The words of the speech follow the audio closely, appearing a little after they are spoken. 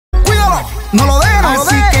No lo dejes,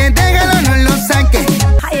 así que déjalo, no lo saques.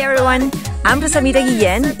 Hi everyone, I'm Rosamira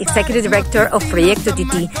Guillen, Executive Director of Proyecto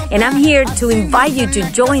Titi, and I'm here to invite you to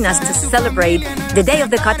join us to celebrate the Day of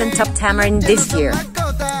the Cotton Top Tamarind this year.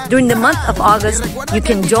 During the month of August, you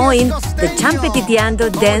can join the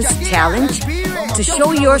Champetitiando Dance Challenge to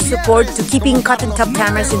show your support to keeping cotton top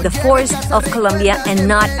tamarinds in the forests of Colombia and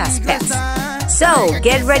not as pests. So,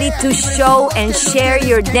 get ready to show and share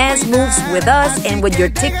your dance moves with us and with your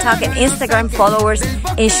TikTok and Instagram followers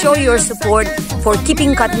and show your support for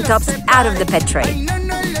keeping cotton tops out of the pet trade.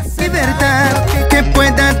 Libertad, que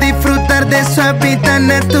puedas disfrutar de su hábitat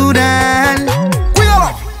natural.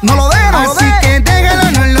 Cuídalo, no lo dejes, así que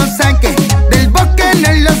déjalo, no lo saques. Del bosque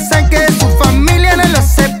no lo saques, de su familia no lo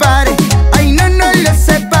separe. Ay, no lo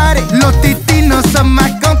separe. Los tití no son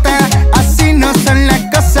mascotas, así no son las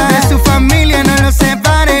cosas. De su familia no lo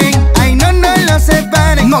separen, ay, no lo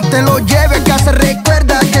separen. No te lo lleves a casa,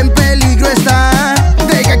 recuerda que en peligro está.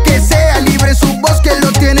 Deja que sea libre en su bosque,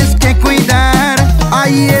 lo tienes que cuidar.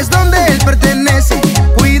 Ahí es donde él pertenece,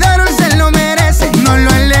 cuidarlo se lo merece. No lo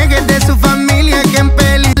alejes de su familia, que en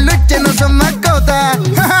peligro luche, no son mascotas.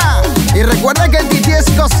 Y recuerda que el Tití es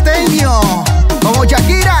costeño, como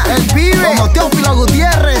Shakira, el pibe, como Teófilo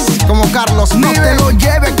Gutiérrez, como Carlos. No te lo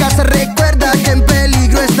lleves a casa, recuerda